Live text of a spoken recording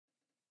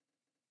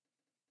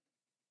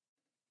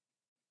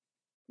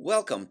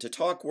Welcome to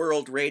Talk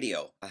World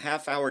Radio, a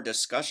half-hour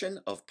discussion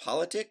of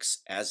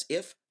politics as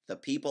if the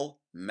people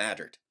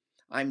mattered.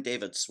 I'm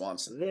David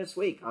Swanson. This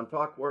week on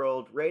Talk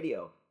World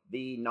Radio,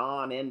 the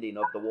non-ending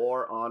of the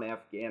war on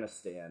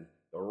Afghanistan,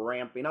 the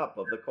ramping up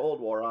of the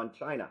Cold War on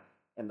China,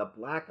 and the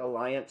Black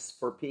Alliance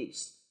for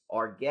Peace.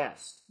 Our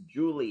guest,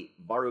 Julie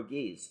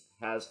Varughese,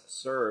 has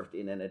served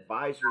in an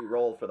advisory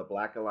role for the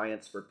Black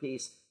Alliance for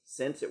Peace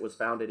since it was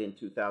founded in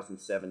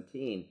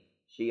 2017.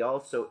 She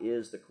also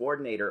is the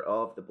coordinator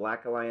of the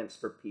Black Alliance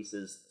for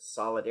Peace's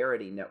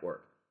Solidarity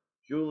Network.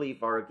 Julie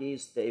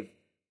Varughese, they've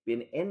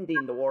been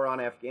ending the war on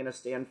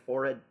Afghanistan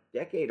for a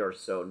decade or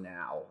so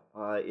now.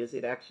 Is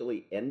it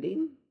actually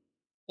ending?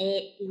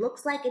 It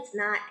looks like it's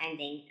not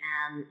ending,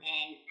 and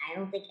I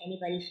don't think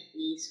anybody should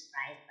be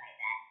surprised by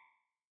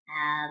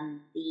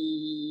that.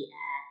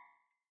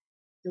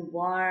 The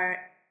war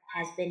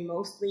has been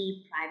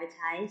mostly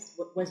privatized,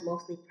 was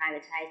mostly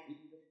privatized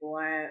even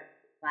before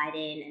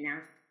Biden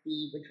announced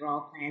the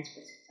withdrawal plans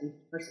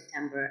for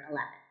September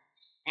 11th.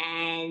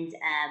 And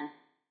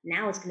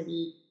now it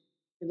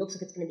looks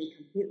like it's going to be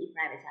completely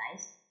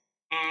privatized.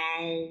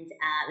 And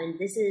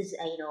this is,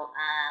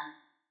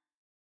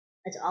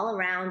 it's all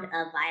around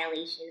a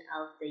violation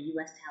of the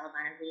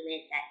U.S.-Taliban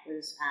agreement that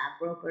was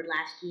brokered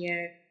last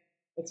year.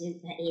 It's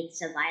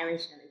a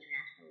violation of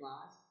international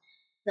laws.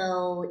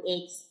 So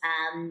it's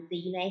the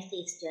United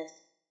States just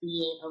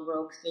being a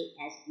rogue state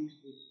as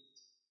usually.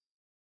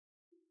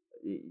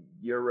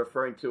 You're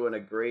referring to an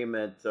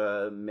agreement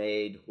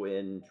made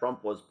when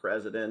Trump was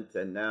president,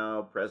 and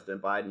now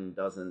President Biden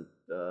doesn't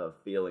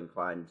feel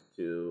inclined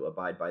to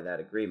abide by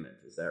that agreement.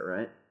 Is that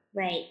right?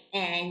 Right,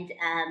 and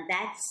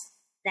that's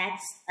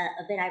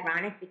a bit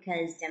ironic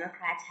because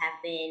Democrats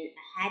had been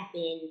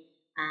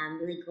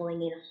really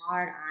going in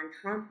hard on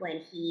Trump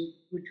when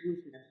he withdrew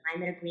from the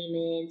climate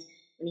agreement,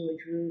 when he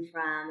withdrew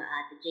from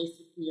the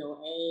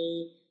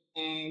JCPOA,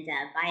 and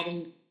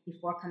Biden,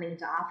 before coming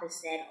into office,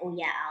 said, "Oh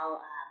yeah,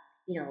 I'll."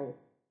 The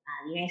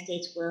United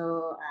States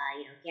will,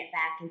 get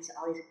back into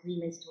all these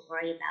agreements. Don't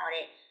worry about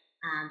it.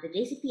 The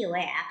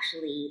JCPOA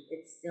actually,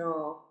 it's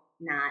still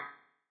not.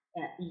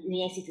 The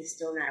United States is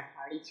still not a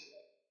party to it.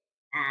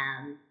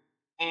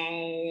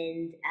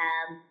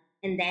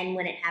 And then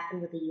when it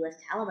happened with the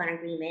U.S.-Taliban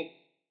agreement,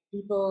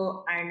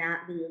 people are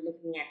not really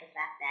looking at the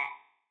fact that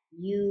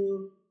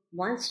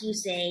once you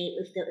say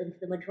if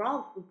the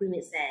withdrawal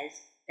agreement says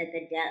that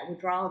the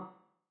withdrawal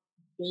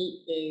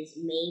date is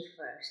May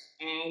 1st,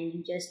 and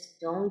you just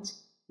don't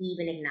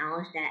even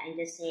acknowledge that and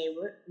just say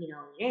the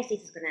United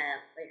States is gonna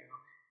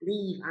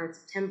leave on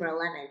September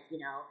 11th.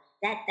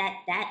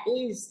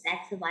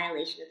 That's the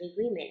violation of the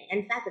agreement. And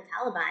in fact, the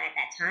Taliban at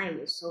that time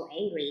was so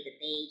angry that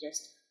they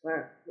just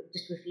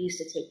refused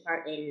to take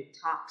part in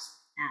talks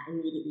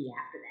immediately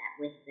after that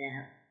with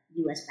the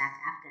U.S.-backed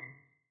Afghan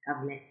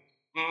government.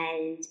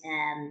 And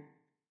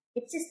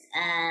it's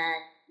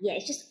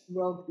just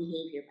rogue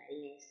behavior by the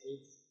United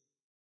States.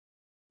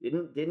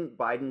 Didn't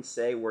Biden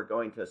say we're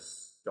going to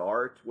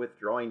start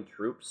withdrawing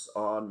troops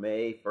on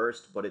May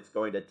 1st, but it's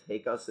going to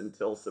take us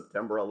until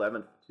September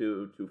 11th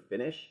to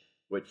finish,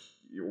 which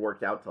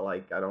worked out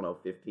to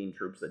 15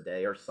 troops a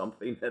day or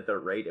something at the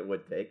rate it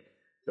would take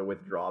to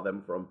withdraw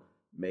them from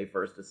May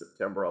 1st to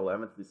September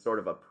 11th? It's sort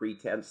of a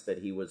pretense that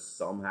he was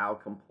somehow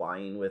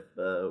complying with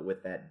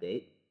that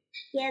date.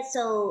 Yeah,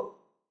 so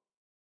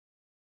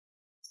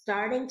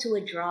starting to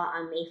withdraw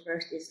on May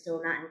 1st is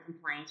still not in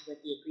compliance with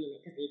the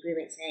agreement because the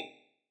agreement said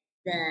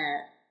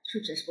the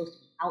troops are supposed to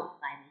be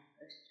out by May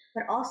 1st.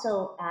 But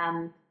also,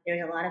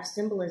 there's a lot of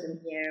symbolism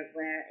here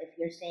where if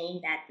you're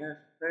saying that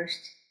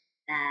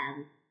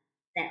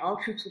that all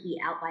troops will be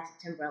out by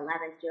September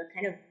 11th, you're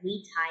kind of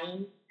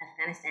retying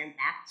Afghanistan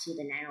back to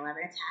the 9/11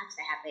 attacks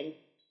that happened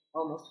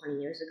almost 20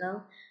 years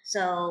ago.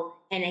 So,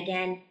 and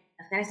again,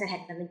 Afghanistan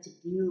had nothing to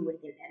do with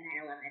the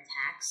 9/11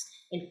 attacks.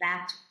 In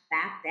fact,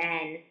 back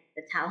then,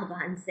 the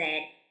Taliban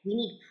said, we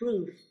need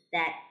proof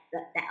that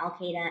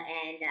Al-Qaeda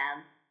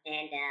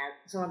and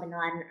Osama bin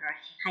Laden are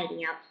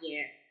hiding out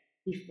here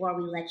before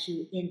we let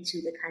you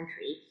into the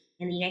country.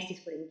 And the United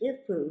States wouldn't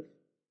give proof.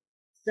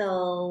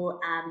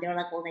 So they were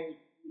like, well, then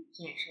you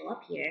can't show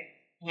up here.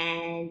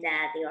 And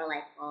they were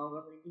like, well,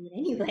 we're going to do it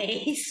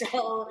anyway.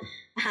 So,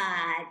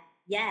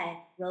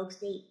 rogue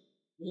state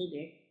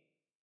behavior.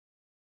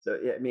 So,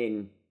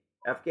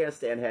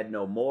 Afghanistan had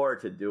no more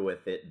to do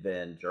with it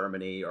than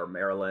Germany or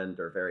Maryland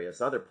or various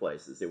other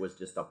places. It was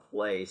just a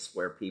place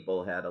where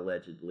people had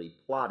allegedly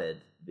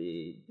plotted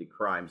the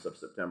crimes of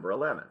September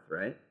 11th,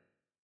 right?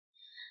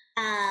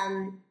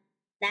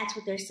 That's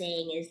what they're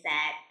saying is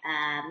that,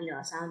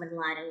 Osama bin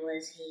Laden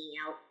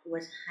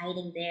was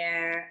hiding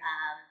there.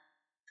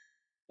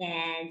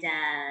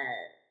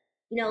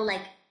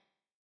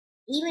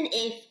 Even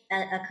if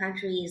a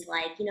country is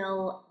like, we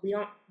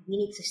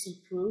need to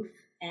see proof,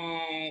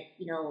 and,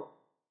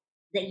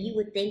 that you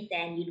would think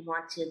then you'd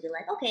want to be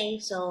like, okay,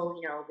 so,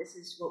 this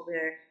is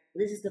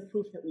the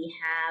proof that we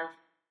have.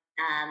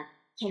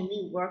 Can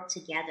we work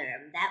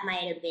together? That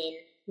might have been,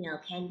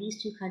 can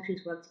these two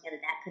countries work together?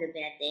 That could have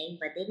been a thing,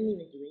 but they didn't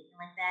even do anything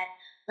like that.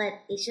 But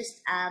it's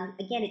just,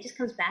 again, it just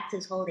comes back to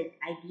this whole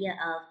idea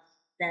of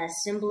the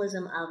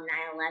symbolism of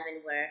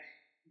 9/11, where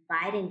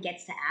Biden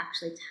gets to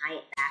actually tie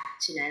it back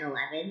to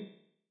 9/11.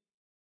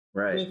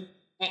 Right.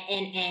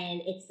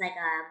 And it's like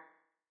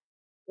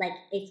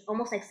it's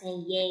almost like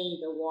saying, "Yay,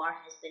 the war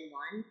has been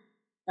won,"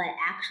 but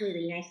actually, the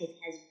United States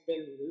has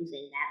been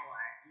losing that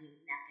war in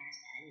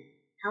Afghanistan. I mean,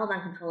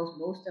 Taliban controls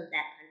most of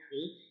that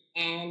country,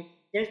 and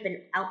there's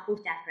been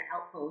outpost after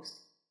outpost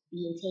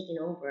being taken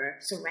over,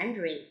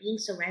 being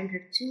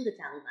surrendered to the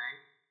Taliban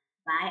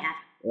by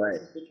Afghan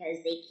forces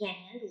because they can't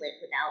handle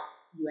it without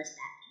U.S.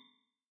 backing.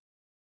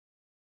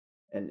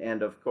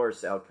 And of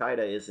course,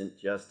 Al-Qaeda isn't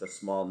just a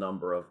small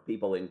number of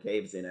people in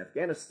caves in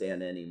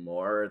Afghanistan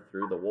anymore.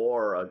 Through the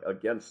war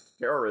against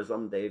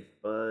terrorism, they've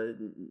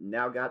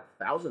now got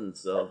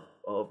thousands of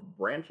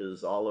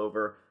branches all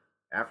over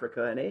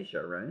Africa and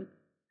Asia, right?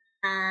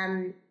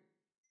 I'm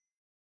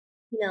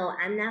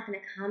not going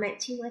to comment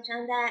too much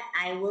on that.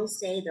 I will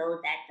say,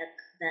 though, that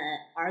the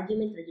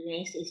argument that the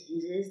United States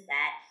uses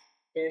that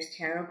there's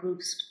terror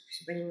groups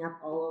springing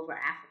up all over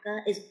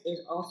Africa is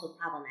also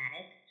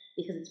problematic,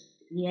 because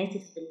the United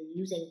States has been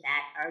using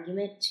that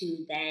argument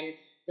to then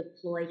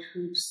deploy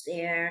troops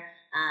there,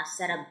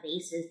 set up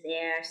bases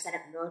there, set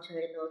up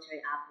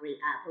military-to-military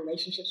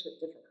relationships with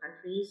different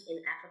countries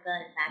in Africa.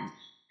 In fact,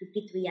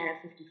 53 out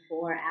of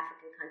 54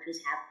 African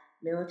countries have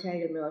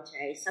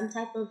military-to-military, some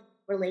type of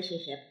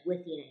relationship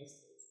with the United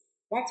States.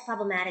 That's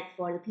problematic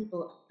for the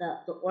people,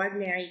 the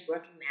ordinary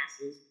working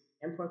masses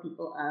and poor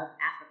people of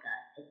Africa.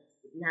 It's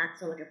not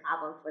so much a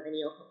problem for the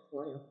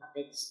neo-colonial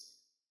puppets,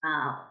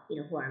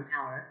 who are in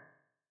power.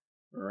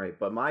 Right,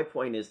 but my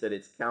point is that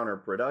it's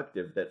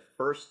counterproductive that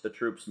first the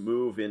troops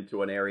move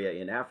into an area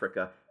in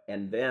Africa,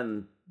 and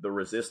then the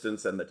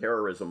resistance and the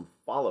terrorism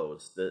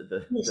follows.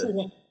 The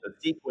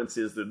sequence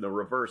is in the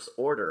reverse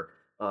order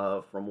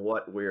from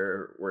what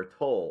we're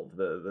told.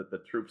 The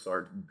troops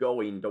aren't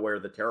going to where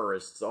the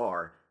terrorists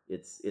are.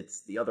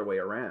 It's the other way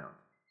around.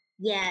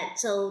 Yeah.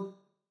 So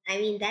I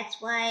mean,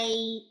 that's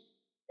why.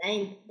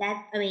 The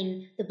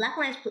Black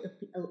Alliance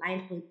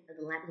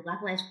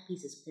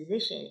Peace's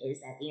position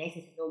is that the United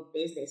States has no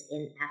business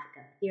in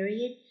Africa,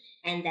 period,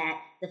 and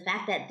that the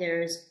fact that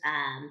there's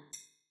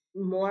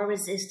more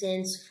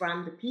resistance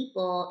from the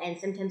people, and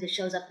sometimes it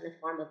shows up in the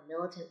form of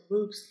militant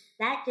groups,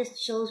 that just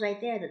shows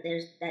right there that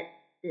the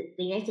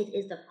United States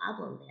is the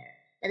problem there.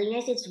 That the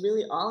United States,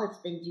 really all it's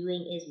been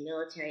doing is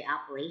military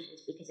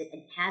operations, because it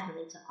has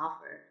nothing to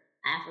offer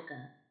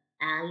Africa.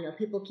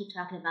 People keep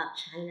talking about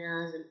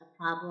China's a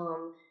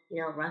problem,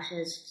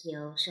 Russia's,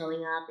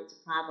 showing up, it's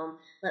a problem.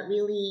 But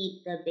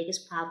really, the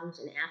biggest problems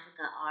in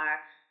Africa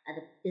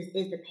is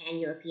the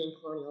pan-European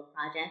colonial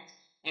project,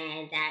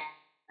 and that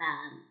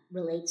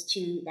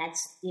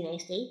that's the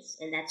United States,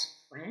 and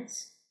that's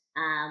France.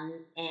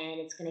 And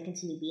it's going to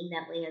continue being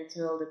that way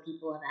until the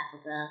people of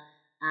Africa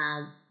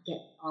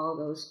get all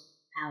those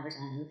powers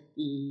out of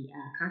the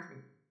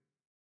continent.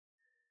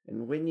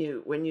 And when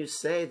you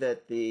say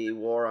that the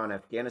war on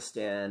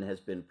Afghanistan has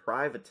been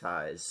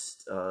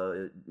privatized,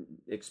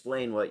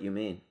 explain what you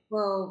mean.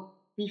 Well,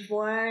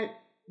 before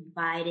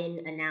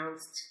Biden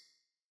announced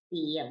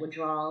the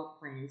withdrawal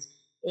plans,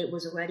 it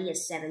was already a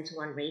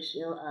 7-to-1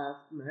 ratio of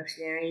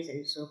mercenaries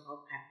and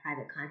so-called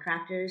private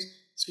contractors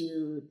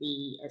to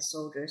the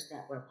soldiers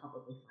that were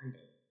publicly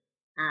funded.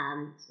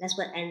 That's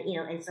what,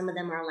 and some of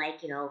them are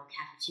like,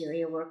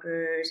 cafeteria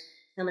workers.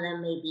 Some of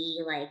them may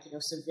be like,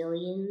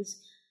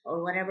 civilians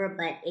or whatever,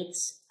 but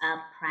it's a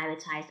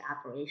privatized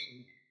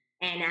operation.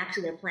 And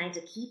actually, they're planning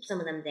to keep some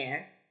of them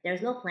there.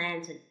 There's no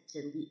plan to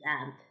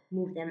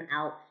move them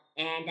out.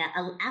 And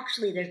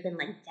actually, there's been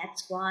like death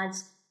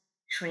squads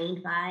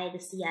trained by the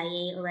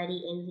CIA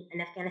already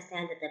in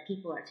Afghanistan that the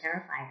people are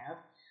terrified of.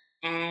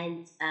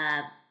 And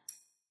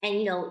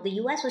the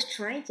U.S. was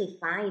trying to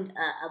find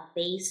a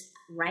base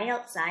right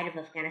outside of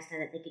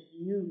Afghanistan that they could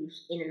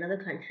use in another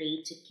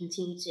country to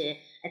continue to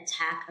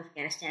attack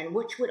Afghanistan,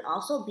 which would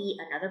also be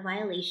another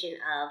violation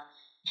of,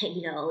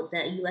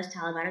 the U.S.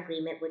 Taliban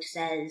agreement, which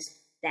says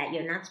that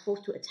you're not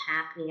supposed to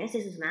attack, the United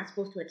States is not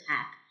supposed to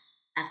attack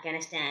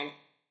Afghanistan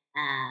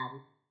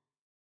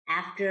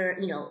after,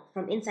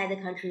 from inside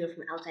the country or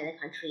from outside the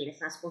country, and it's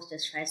not supposed to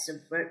try to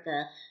subvert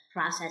the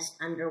process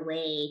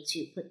underway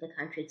to put the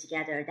country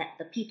together, that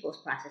the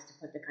people's process to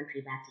put the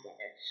country back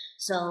together.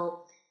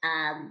 So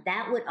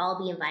that would all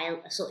be in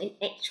violation. So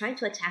trying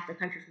to attack the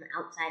country from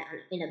outside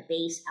in a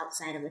base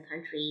outside of the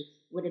country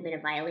would have been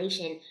a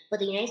violation. But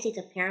the United States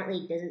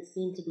apparently doesn't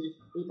seem to be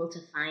able to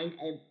find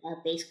a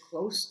base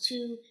close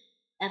to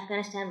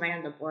Afghanistan, right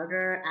on the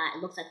border.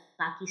 It looks like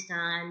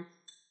Pakistan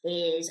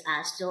is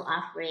still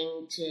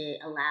offering to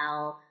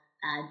allow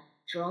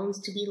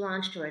drones to be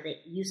launched, or the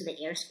use of the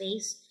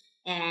airspace.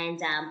 And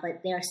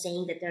but they're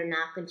saying that they're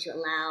not going to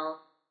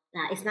allow.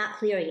 It's not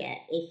clear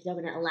yet if they're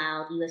going to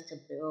allow the U.S. to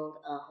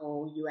build a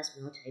whole U.S.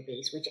 military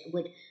base, which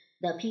would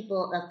the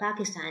people of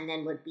Pakistan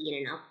then would be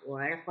in an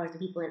uproar, and of course the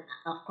people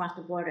across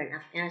the border in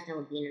Afghanistan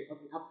would be in an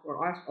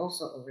uproar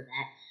also over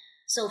that.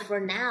 So for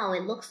now,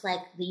 it looks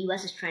like the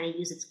U.S. is trying to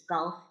use its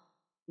Gulf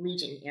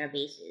region air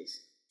bases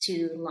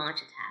to launch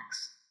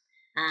attacks.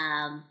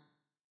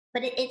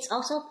 But it's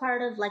also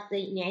part of like the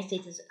United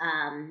States'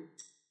 kind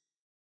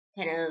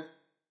of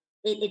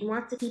it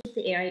wants to keep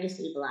the area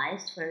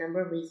destabilized for a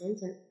number of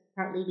reasons, and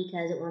partly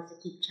because it wants to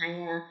keep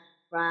China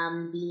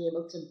from being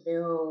able to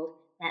build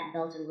that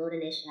Belt and Road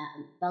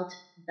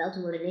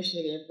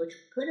Initiative, which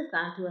could have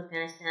gone to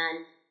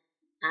Afghanistan,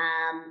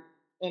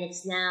 and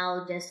it's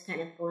now just kind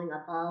of going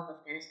above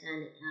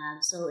Afghanistan.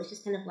 So it's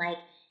just kind of like,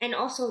 and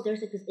also there's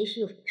like this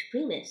issue of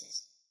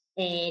extremists,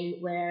 and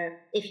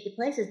where if the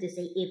place is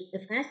if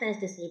Afghanistan is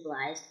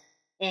destabilized,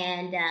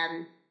 and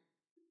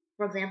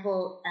for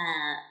example,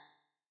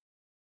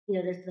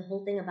 there's the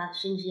whole thing about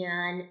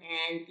Xinjiang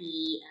and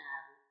the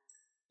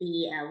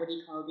what do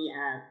you call the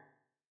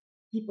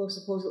people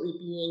supposedly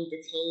being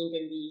detained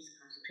in these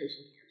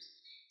concentration camps.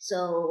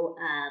 So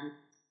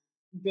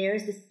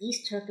there's this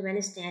East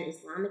Turkmenistan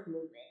Islamic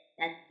movement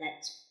that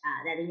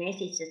the United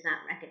States does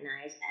not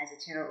recognize as a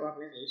terror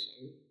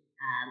organization,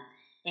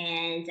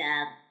 and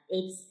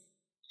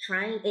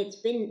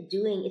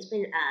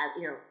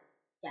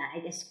I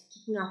guess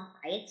kicking off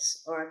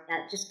riots or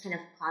just kind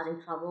of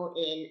causing trouble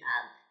in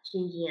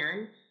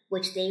Xinjiang,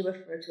 which they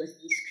refer to as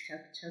East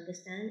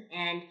Turkestan,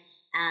 and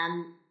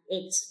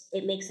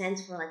it makes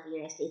sense for like the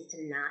United States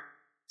to not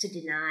to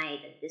deny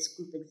that this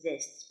group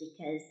exists,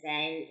 because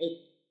then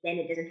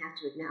it doesn't have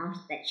to acknowledge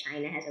that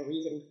China has a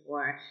reason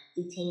for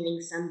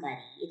detaining somebody.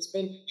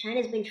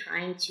 China's been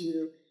trying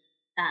to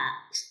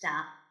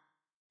stop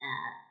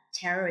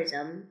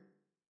terrorism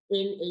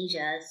in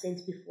Asia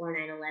since before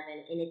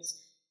 9/11,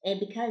 and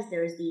because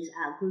there's these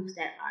groups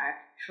that are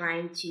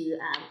trying to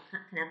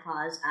kind of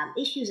cause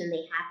issues, and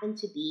they happen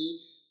to be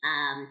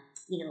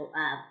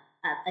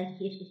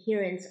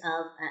adherents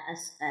of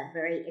a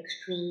very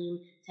extreme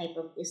type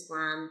of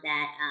Islam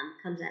that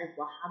comes out of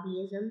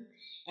Wahhabism.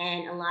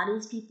 And a lot of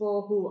these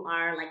people who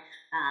are like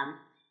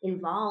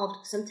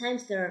involved,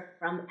 sometimes they're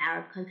from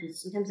Arab countries,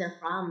 sometimes they're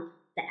from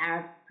the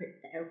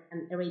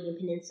Arabian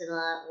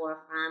Peninsula or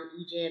from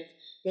Egypt.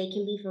 They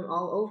can be from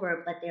all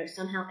over, but they're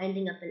somehow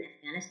ending up in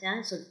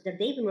Afghanistan. So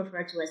they've been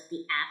referred to as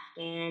the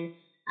Afghan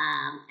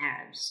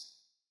Arabs,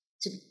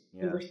 to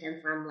distinguish them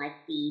from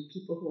like the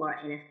people who are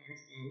in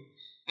Afghanistan.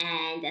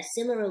 And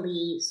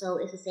similarly, so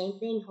it's the same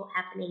thing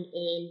happening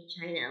in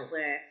China,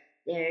 where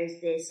there's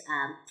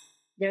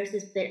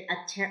been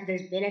a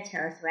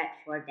terror threat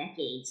for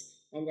decades,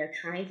 and they're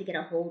trying to get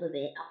a hold of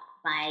it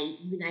by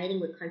uniting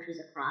with countries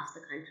across the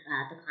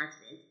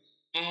continent.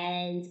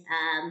 And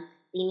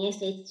the United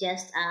States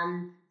just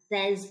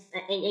says,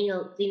 the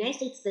United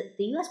States, the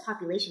U.S.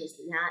 population is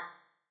not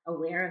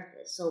aware of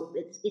this, so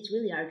it's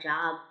really our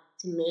job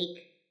to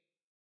make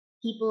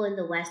people in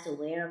the West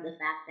aware of the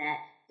fact that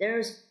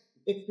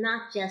it's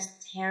not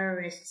just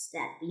terrorists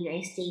that the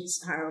United States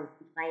are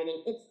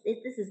fighting.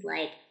 This is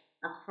like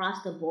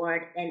across the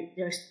board, and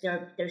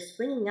they're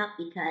springing up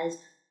because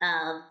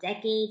of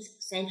decades,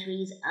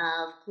 centuries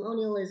of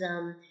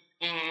colonialism,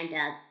 and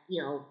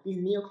these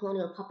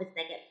neo-colonial puppets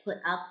that get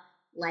put up,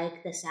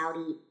 like the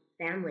Saudi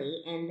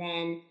family, and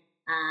then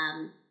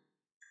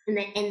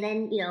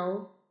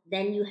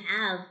then you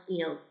have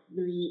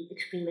really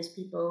extremist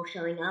people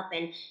showing up,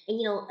 and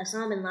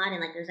Osama bin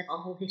Laden, like there's like a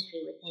whole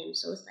history with him.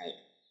 So it's like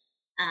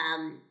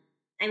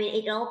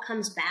it all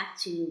comes back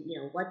to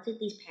what did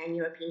these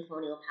pan-European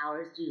colonial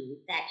powers do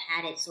that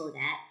had it so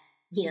that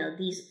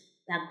these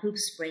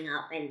groups spring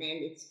up, and then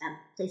it's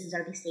places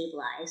are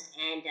destabilized,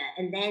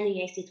 and then the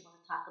United States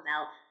want to talk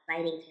about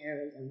fighting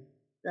terrorism.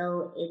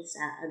 So it's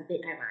a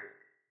bit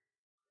ironic.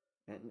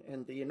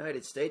 And the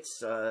United States,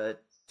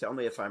 tell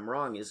me if I'm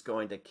wrong, is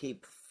going to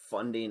keep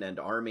funding and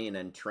arming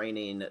and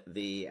training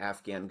the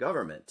Afghan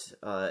government,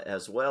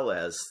 as well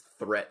as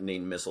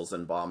threatening missiles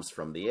and bombs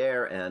from the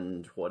air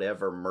and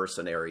whatever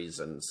mercenaries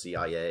and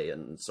CIA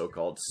and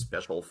so-called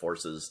special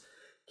forces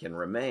can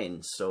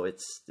remain. So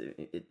it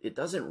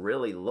doesn't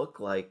really look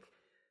like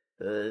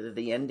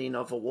the ending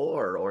of a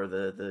war or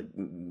the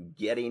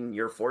getting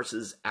your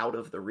forces out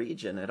of the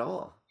region at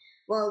all.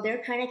 Well,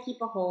 they're trying to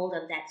keep a hold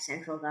of that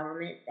central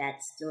government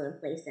that's still in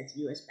place, that's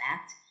U.S.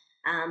 backed.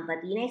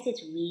 But the United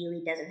States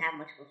really doesn't have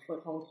much of a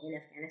foothold in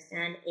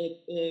Afghanistan.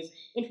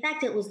 In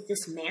fact, it was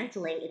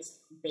dismantling its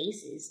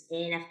bases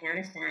in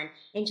Afghanistan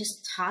and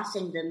just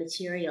tossing the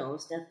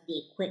materials, the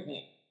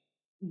equipment,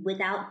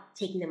 without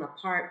taking them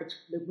apart,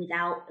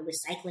 without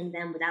recycling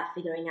them, without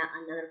figuring out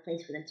another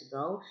place for them to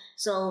go.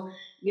 So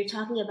you're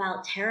talking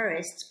about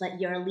terrorists, but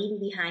you're leaving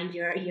behind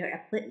your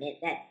equipment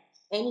that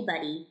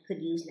anybody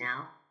could use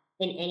now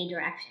in any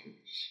direction.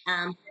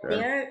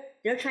 Sure.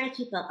 They're trying to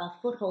keep a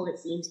foothold, it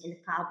seems, in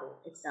Kabul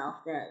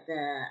itself,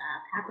 the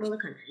capital of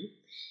the country,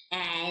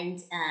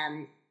 and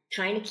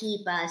trying to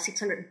keep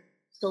 600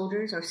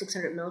 soldiers or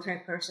 600 military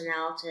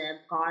personnel to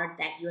guard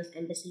that U.S.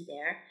 embassy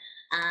there.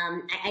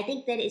 I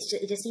think that it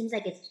just seems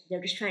like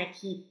they're just trying to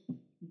keep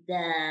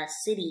the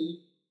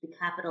city, the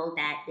capital,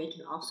 that they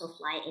can also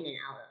fly in and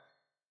out of,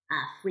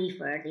 free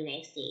for the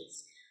United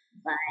States.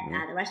 But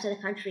the rest of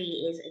the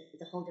country is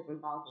a whole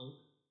different ballgame.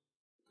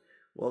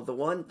 Well, the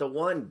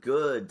one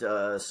good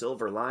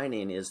silver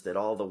lining is that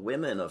all the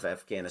women of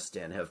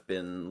Afghanistan have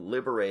been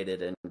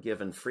liberated and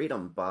given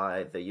freedom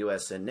by the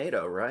U.S. and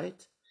NATO,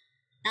 right?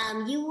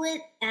 You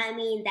would, I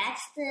mean,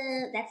 that's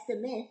the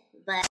myth,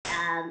 but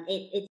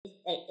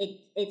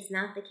it's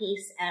not the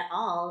case at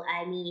all.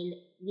 I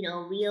mean,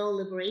 real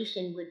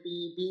liberation would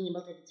be being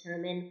able to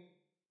determine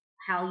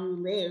how you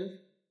live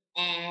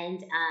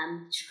and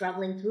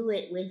struggling through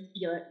it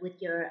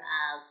with your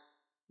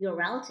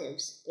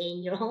relatives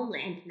in your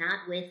homeland,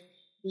 not with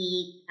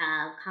the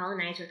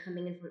colonizer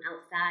coming in from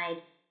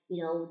outside,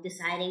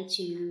 deciding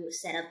to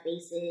set up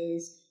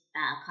bases,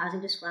 causing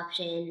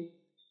disruption.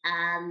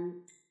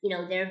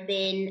 There have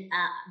been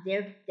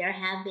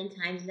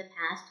times in the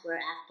past where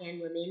Afghan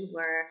women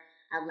were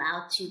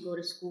allowed to go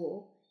to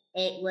school.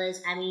 It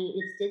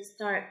did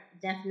start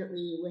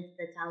definitely with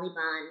the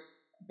Taliban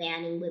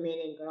banning women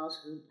and girls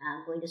from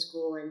going to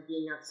school and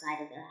being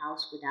outside of their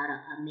house without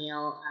a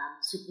male,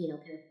 kind of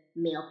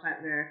male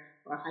partner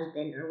or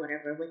husband or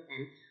whatever with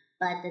them.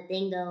 But the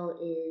thing though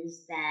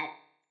is that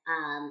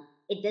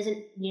it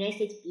doesn't. The United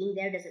States being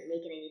there doesn't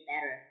make it any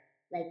better.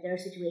 Like their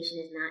situation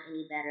is not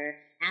any better.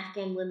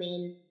 Afghan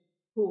women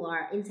who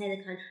are inside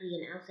the country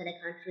and outside the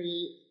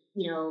country,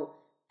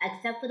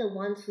 except for the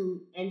ones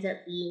who ends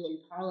up being in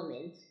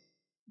parliament,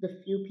 the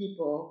few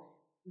people,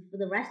 for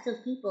the rest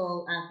of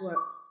people for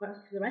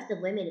the rest of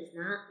women, it's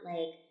not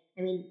like,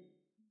 I mean,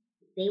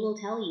 they will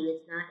tell you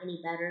it's not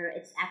any better.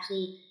 It's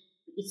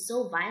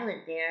so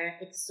violent there.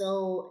 It's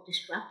so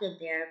destructive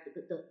there.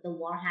 The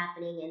war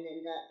happening and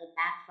then the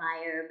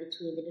backfire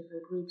between the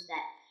different groups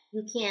that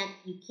you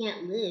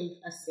can't live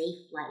a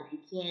safe life. You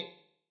can't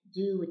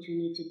do what you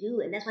need to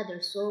do. And that's why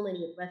there's so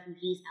many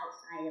refugees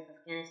outside of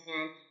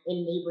Afghanistan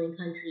in neighboring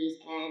countries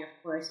and of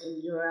course in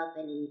Europe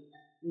and in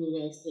the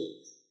United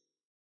States.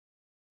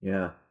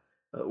 Yeah.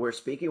 We're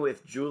speaking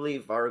with Julie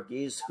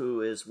Varughese,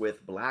 who is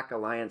with Black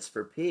Alliance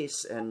for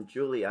Peace. And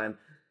Julie, I'm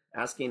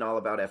asking all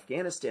about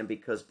Afghanistan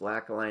because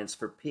Black Alliance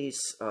for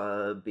Peace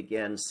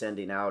began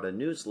sending out a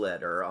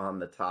newsletter on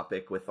the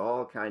topic with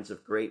all kinds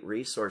of great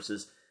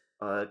resources.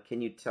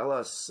 Can you tell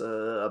us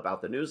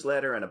about the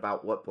newsletter and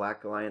about what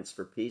Black Alliance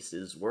for Peace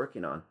is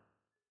working on?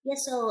 Yeah,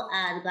 so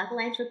the Black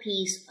Alliance for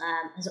Peace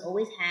has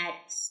always had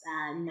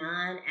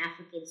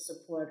non-African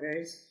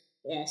supporters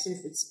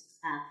since its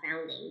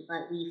founding,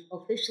 but we've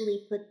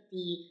officially put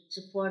the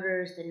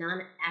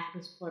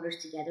non-African supporters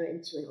together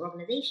into an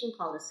organization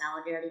called the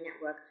Solidarity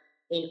Network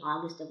in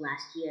August of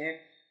last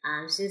year.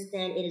 Since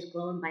then, it has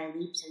grown by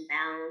leaps and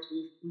bounds.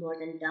 We've more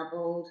than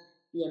doubled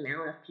the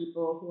amount of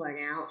people who are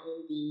now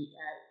in the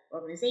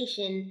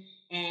organization,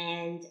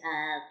 and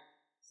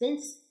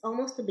since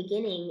almost the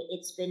beginning,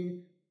 it's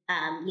been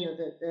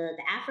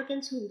the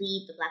Africans who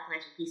lead the Black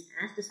Alliance for Peace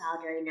asked the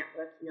Solidarity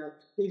Network, to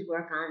please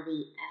work on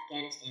the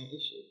Afghanistan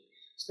issue.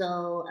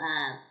 So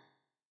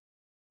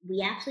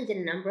we actually did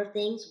a number of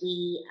things.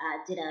 We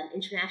did an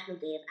International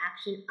Day of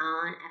Action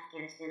on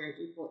Afghanistan on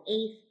April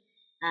 8th.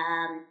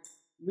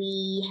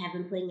 We have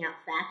been putting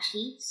out fact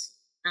sheets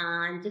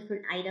on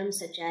different items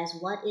such as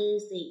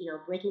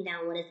breaking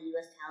down what is the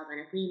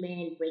U.S.-Taliban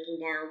agreement, breaking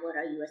down what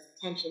are U.S.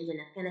 intentions in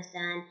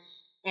Afghanistan,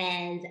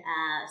 and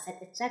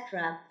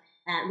etc.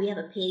 We have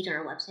a page on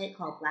our website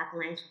called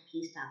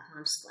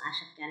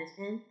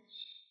blackallianceforpeace.com/Afghanistan.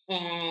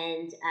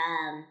 And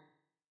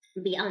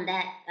beyond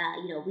that,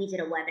 we did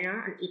a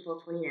webinar on April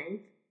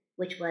 29th,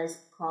 which was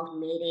called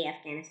Mayday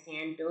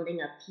Afghanistan, Building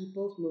a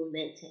People's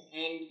Movement to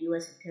End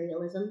U.S.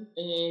 Imperialism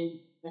in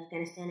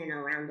Afghanistan and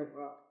around the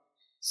world.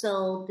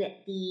 So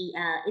the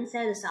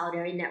inside of the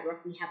Solidarity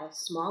Network, we have a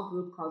small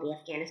group called the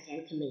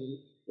Afghanistan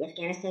Committee. The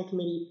Afghanistan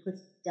Committee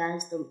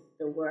does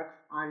the work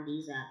on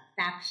these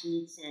fact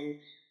sheets and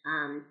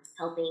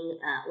helping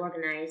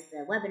organize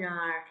the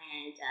webinar,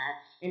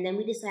 and then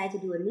we decided to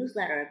do a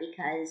newsletter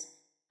because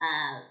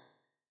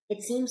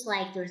it seems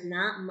like there's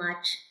not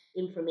much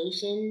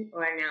information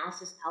or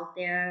analysis out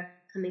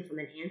there coming from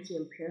an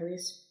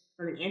anti-imperialist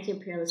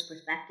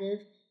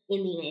perspective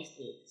in the United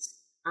States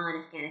on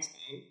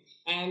Afghanistan.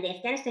 And the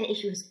Afghanistan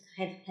issue has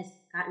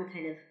gotten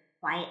kind of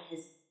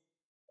has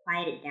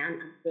quieted down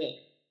a bit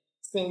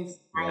since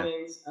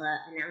Biden's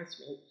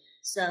announcement.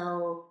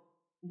 So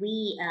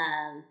we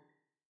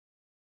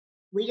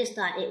just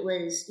thought it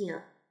was,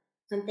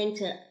 something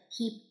to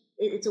keep.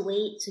 It's a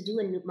way to do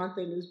a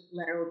monthly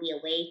newsletter would be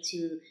a way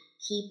to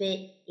keep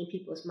it in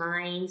people's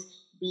minds,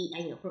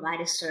 provide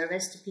a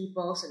service to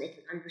people so they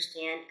can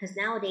understand. Because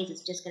nowadays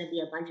it's just going to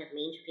be a bunch of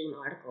mainstream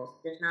articles.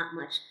 There's not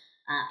much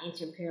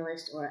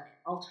anti-imperialist or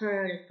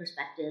alternative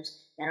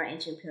perspectives that are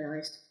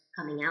anti-imperialist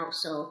coming out.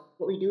 So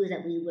what we do is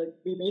that we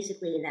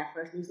basically in that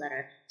first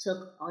newsletter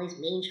took all these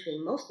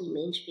mostly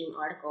mainstream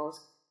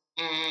articles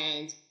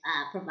and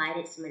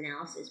provided some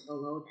analysis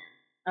below them.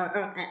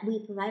 Or we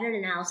provided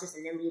analysis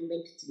and then we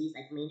linked to these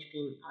like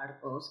mainstream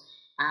articles.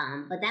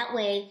 But that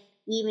way,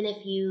 even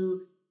if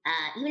you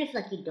you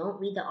don't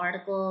read the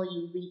article,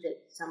 you read the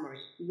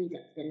summary, you read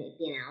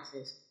the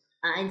analysis.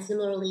 And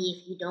similarly,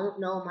 if you don't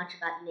know much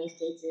about the United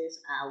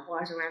States'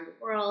 wars around the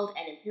world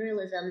and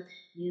imperialism,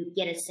 you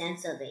get a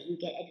sense of it. You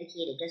get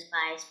educated just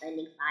by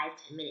spending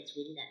 5-10 minutes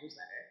reading that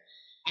newsletter.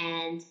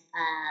 And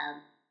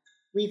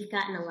we've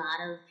gotten a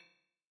lot of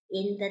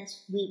in that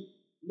we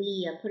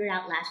put it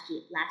out last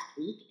week,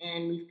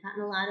 and we've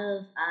gotten a lot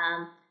of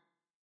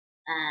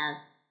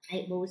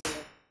what was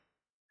it?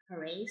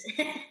 Hoorays.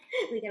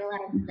 We get a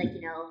lot of thank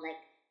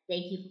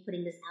you for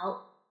putting this out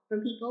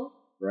from people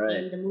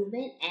in the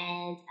movement,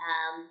 and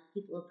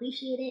people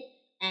appreciate it.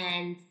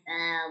 And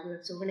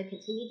we're going to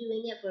continue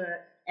doing it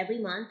for every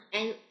month.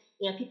 And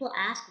people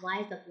ask, why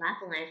is the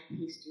Black Alliance for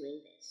Peace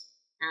doing this?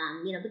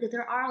 Because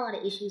there are a lot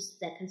of issues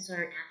that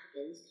concern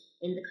Africans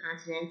in the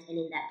continent and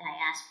in that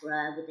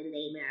diaspora within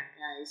the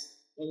Americas,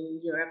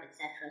 in Europe,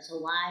 etc. So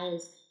why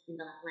is the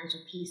Black Alliance for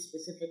Peace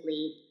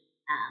specifically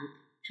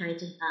trying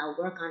to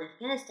work on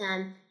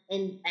Afghanistan?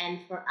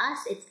 And for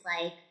us, it's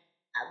like,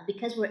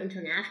 because we're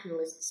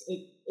internationalists,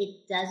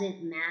 it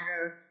doesn't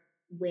matter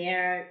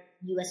where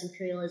U.S.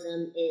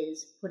 imperialism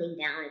is putting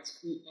down its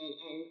feet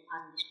and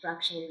causing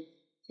destruction.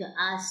 To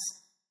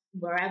us,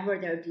 wherever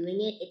they're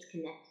doing it, it's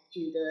connected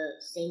to the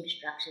same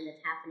destruction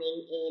that's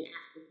happening in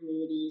African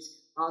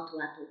communities all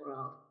throughout the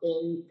world,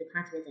 in the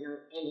continent and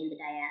in the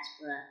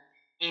diaspora,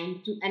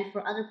 and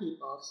for other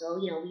people. So,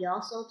 we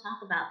also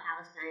talk about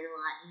Palestine a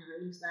lot in our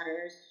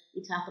newsletters.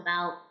 We talk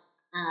about,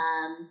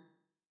 and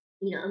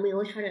we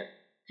always try to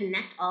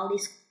connect all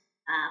these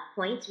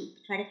points. We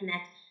try to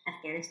connect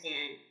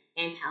Afghanistan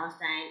and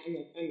Palestine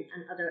and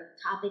other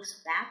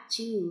topics back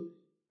to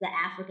the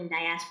African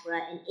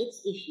diaspora and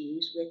its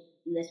issues with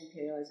U.S.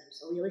 imperialism.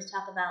 So we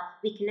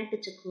connect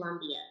it to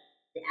Colombia,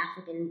 the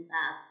African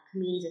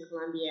communities in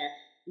Colombia,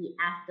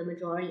 the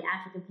majority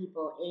African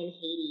people in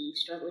Haiti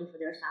struggling for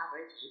their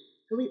sovereignty.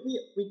 So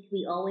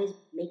we always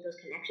make those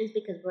connections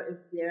because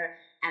we're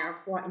at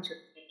our core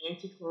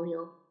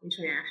anti-colonial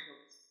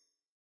internationalists.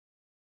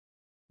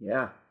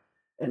 Yeah,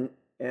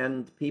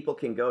 and people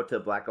can go to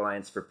Black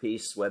Alliance for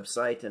Peace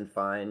website and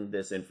find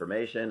this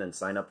information and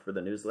sign up for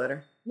the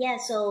newsletter? Yeah,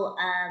 so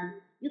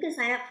you can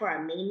sign up for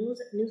our main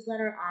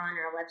newsletter on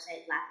our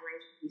website,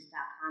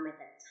 blackallianceforpeace.com, at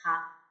the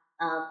top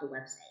of the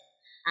website.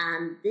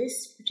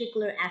 This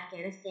particular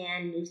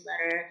Afghanistan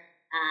newsletter,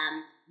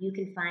 you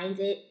can find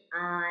it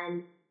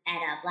at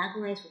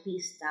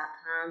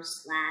blackallianceforpeace.com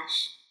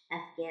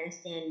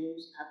 /Afghanistan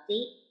news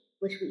update,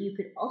 which you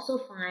could also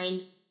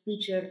find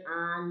featured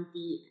on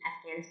the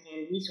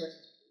Afghanistan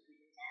resources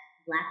page at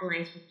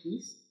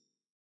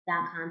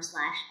blackallianceforpeace.com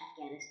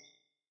 /Afghanistan.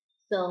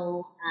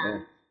 So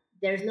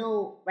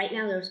right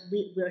now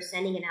we're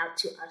sending it out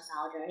to our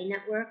Solidarity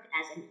Network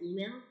as an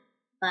email,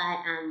 but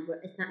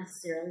it's not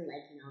necessarily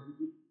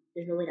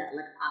there's no way to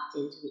opt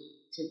into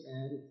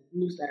the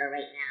newsletter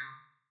right now.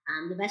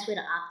 The best way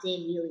to opt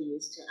in really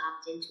is to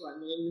opt into our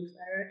main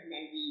newsletter, and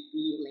then we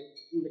would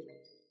link to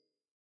it.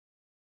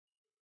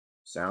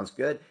 Sounds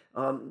good.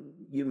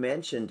 You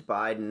mentioned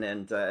Biden,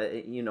 and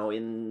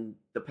in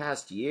the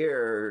past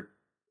year,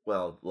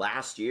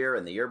 last year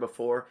and the year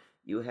before,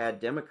 you had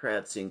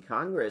Democrats in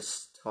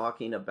Congress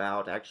talking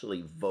about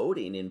actually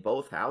voting in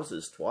both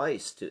houses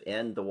twice to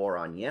end the war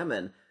on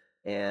Yemen,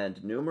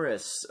 and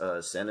numerous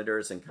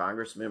senators and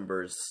Congress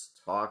members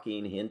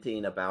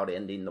hinting about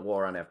ending the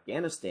war on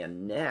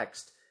Afghanistan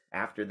next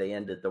after they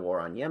ended the war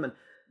on Yemen.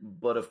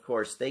 But of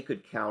course, they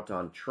could count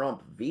on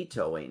Trump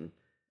vetoing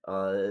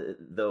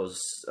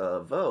those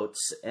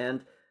votes,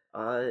 and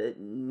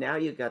now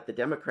you've got the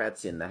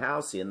Democrats in the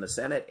House, in the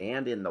Senate,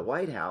 and in the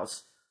White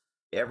House.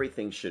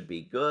 Everything should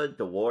be good.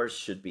 The wars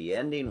should be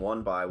ending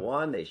one by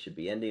one. They should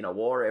be ending a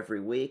war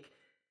every week.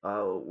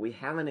 We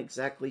haven't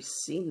exactly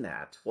seen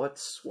that.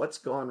 What's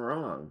gone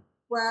wrong?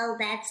 Well,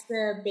 that's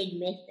the big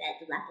myth that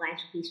the Black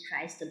Alliance for Peace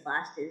tries to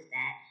bust, is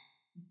that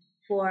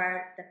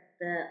for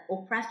the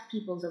oppressed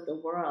peoples of the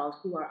world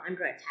who are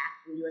under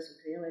attack from U.S.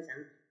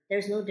 imperialism,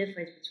 there's no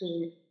difference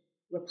between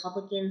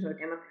Republicans or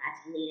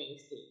Democrats in the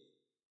United States.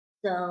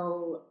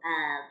 So,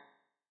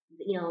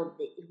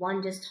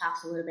 one just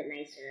talks a little bit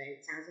nicer and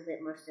it sounds a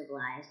bit more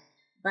civilized.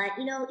 But,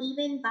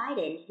 even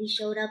Biden, he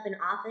showed up in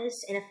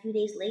office, and a few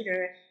days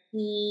later,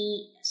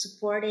 he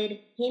supported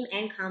him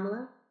and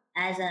Kamala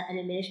as an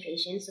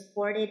administration,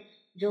 supported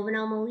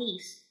Jovenel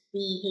Moïse,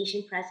 the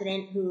Haitian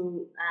president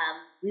who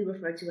we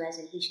refer to as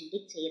a Haitian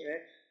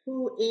dictator,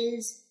 who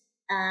is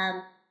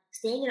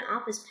staying in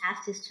office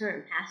past his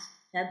term, past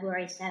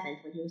February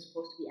 7th, when he was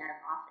supposed to be out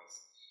of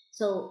office.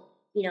 So,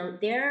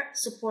 they're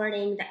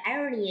supporting, the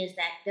irony is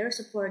that they're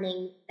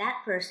supporting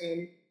that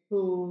person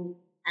who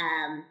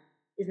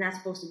is not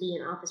supposed to be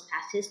in office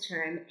past his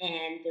term,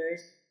 and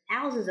there's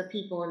thousands of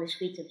people in the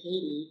streets of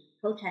Haiti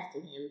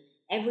protesting him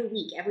every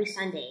week, every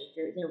Sunday.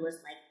 There was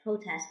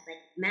protests,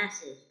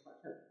 massive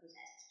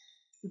protests.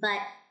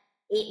 But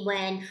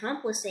when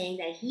Trump was saying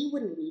that he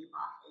wouldn't leave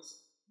office,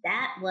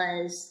 that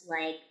was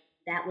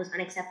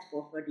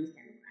unacceptable for these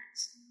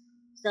Democrats.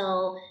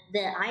 So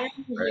the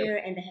irony here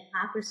and the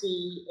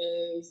hypocrisy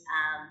is,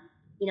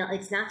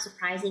 it's not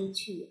surprising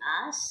to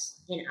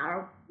us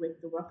with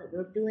the work that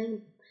we're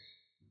doing.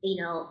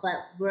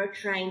 but we're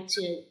trying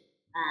to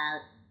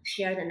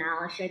share the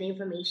knowledge, share the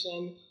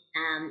information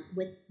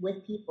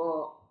with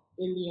people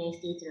in the United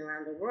States and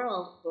around the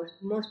world, or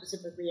more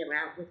specifically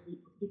around with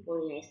people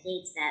in the United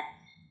States, that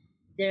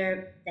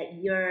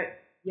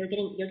you're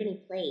getting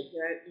played.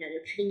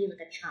 They're treating you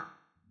like a chump.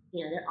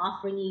 They're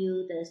offering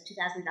you this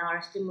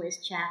 $2,000 stimulus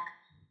check.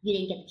 You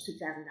didn't get the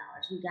 $2,000.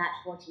 You got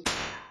 $1,400.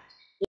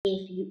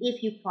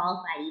 If you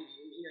qualified, even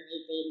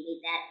they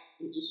made that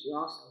an issue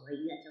also, where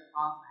you had to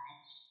qualify.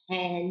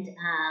 And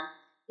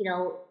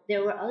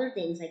there were other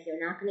things, like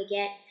you're not going to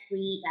get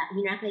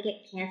you're not going to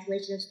get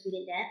cancellation of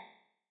student debt.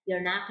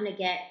 You're not going to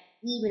get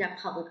even a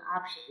public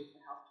option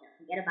for healthcare.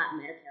 Forget about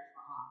Medicare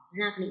for all.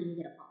 You're not going to even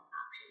get a public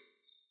option.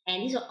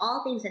 And these are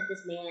all things that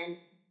this man,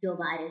 Joe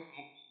Biden,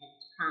 had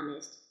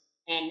promised.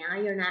 And now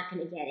you're not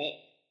going to get it.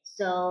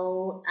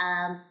 So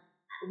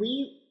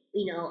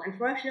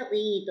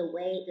unfortunately, the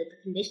way that the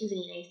conditions in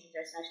the United States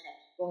are such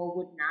that people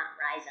would not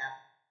rise up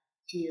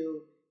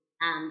to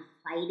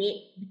fight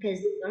it, because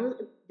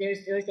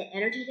there's the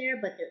energy there,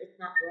 but it's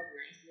not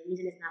organized. And the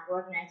reason it's not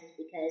organized is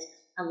because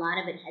a lot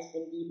of it has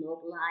been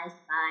demobilized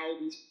by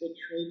these big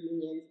trade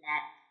unions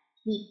that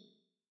keep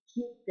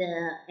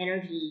the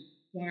energy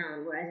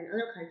down. Whereas in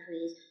other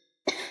countries,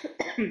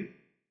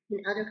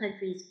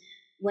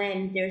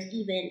 when there's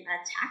even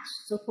a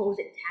supposed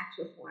tax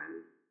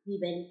reform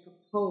even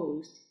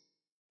proposed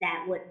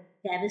that would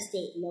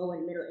devastate low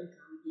and middle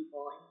income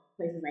people in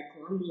places like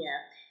Colombia,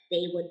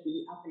 they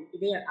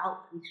are out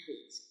in the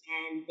streets,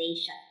 and they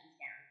shut things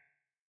down.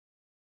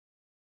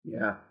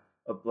 Yeah.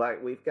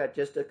 We've got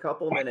just a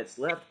couple minutes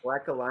left.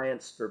 Black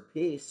Alliance for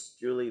Peace,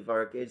 Julie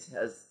Varughese,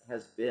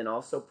 has been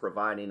also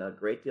providing a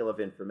great deal of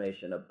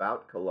information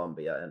about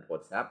Colombia and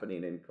what's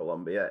happening in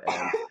Colombia,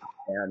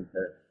 and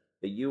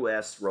the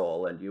U.S.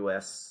 role and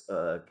U.S.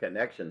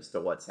 Connections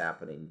to what's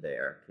happening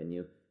there. Can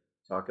you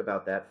talk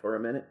about that for a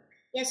minute?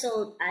 Yeah,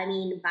 so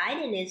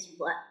Biden is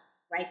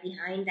right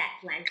behind that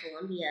Plan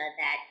Colombia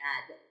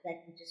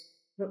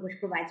which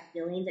provides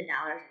billions of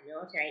dollars in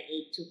military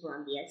aid to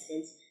Colombia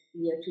since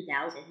the year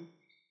 2000,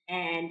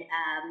 and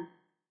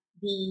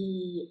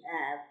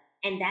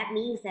that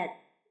means that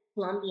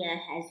Colombia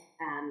has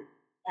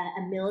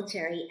a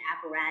military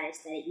apparatus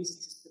that it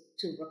uses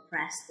to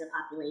repress the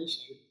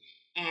population,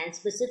 and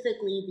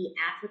specifically the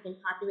African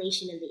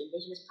population and the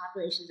indigenous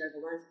populations are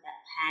the ones that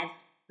have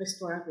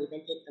historically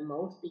been hit the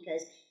most,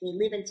 because they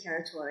live in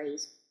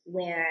territories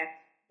where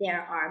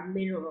there are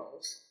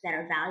minerals that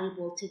are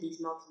valuable to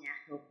these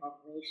multinational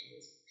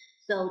corporations.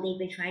 So they've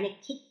been trying to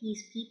kick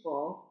these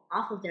people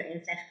off of their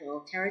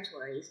ancestral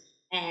territories,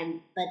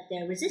 but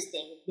they're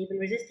resisting. They've been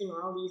resisting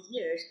all these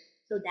years.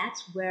 So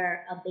that's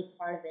where a big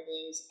part of it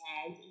is.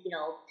 And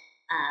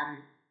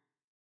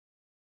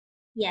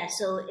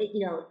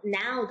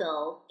now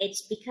though,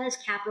 it's because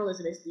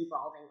capitalism is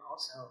devolving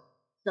also.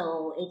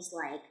 So it's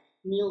like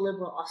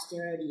neoliberal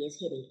austerity is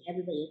hitting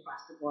everybody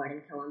across the board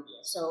in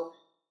Colombia. So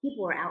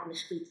people were out in the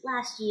streets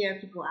last year.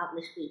 People were out in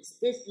the streets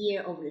this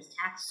year over this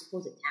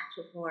supposed tax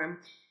reform.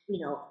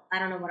 I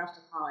don't know what else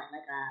to call it.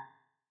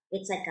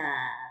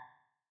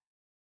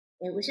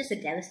 It was just a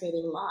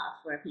devastating law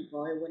for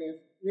people. It would have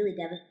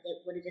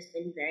just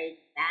been very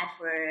bad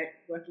for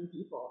working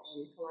people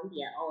in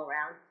Colombia all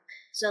around.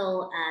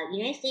 So the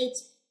United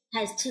States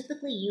has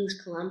typically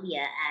used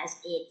Colombia as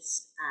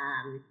its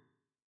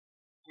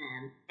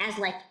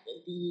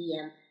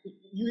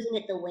using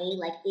it the way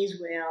like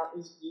Israel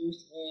is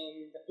used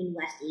in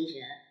West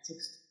Asia to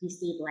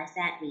destabilize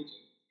that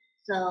region.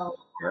 So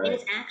right. It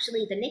is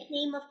actually the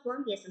nickname of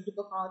Colombia. Some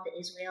people call it the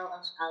Israel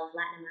of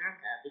Latin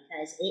America,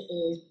 because it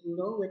is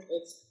brutal with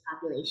its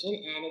population,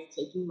 and it's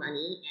taking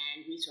money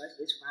and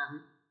resources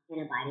from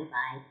and abiding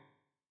by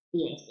the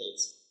United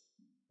States.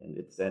 And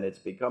it's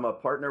become a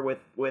partner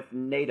with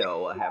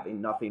NATO, having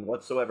nothing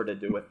whatsoever to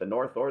do with the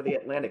North or the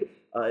Atlantic.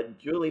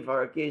 Julie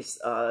Varughese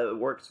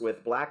works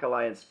with Black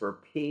Alliance for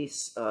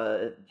Peace.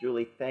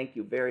 Julie, thank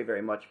you very,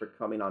 very much for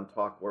coming on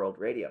Talk World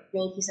Radio.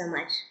 Thank you so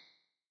much.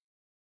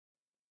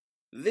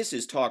 This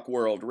is Talk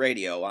World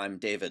Radio. I'm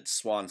David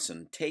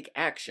Swanson. Take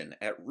action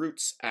at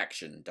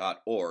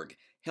rootsaction.org.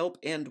 Help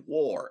end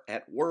war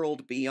at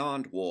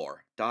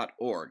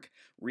worldbeyondwar.org.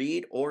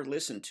 Read or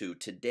listen to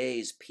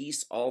today's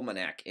Peace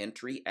Almanac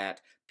entry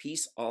at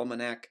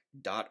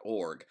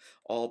peacealmanac.org.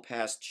 All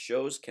past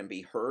shows can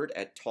be heard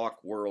at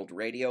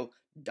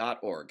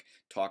talkworldradio.org.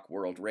 Talk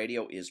World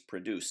Radio is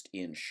produced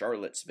in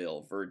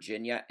Charlottesville,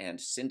 Virginia, and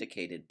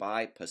syndicated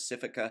by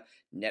Pacifica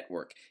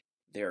Network.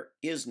 There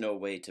is no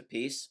way to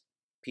peace.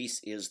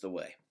 Peace is the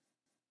way.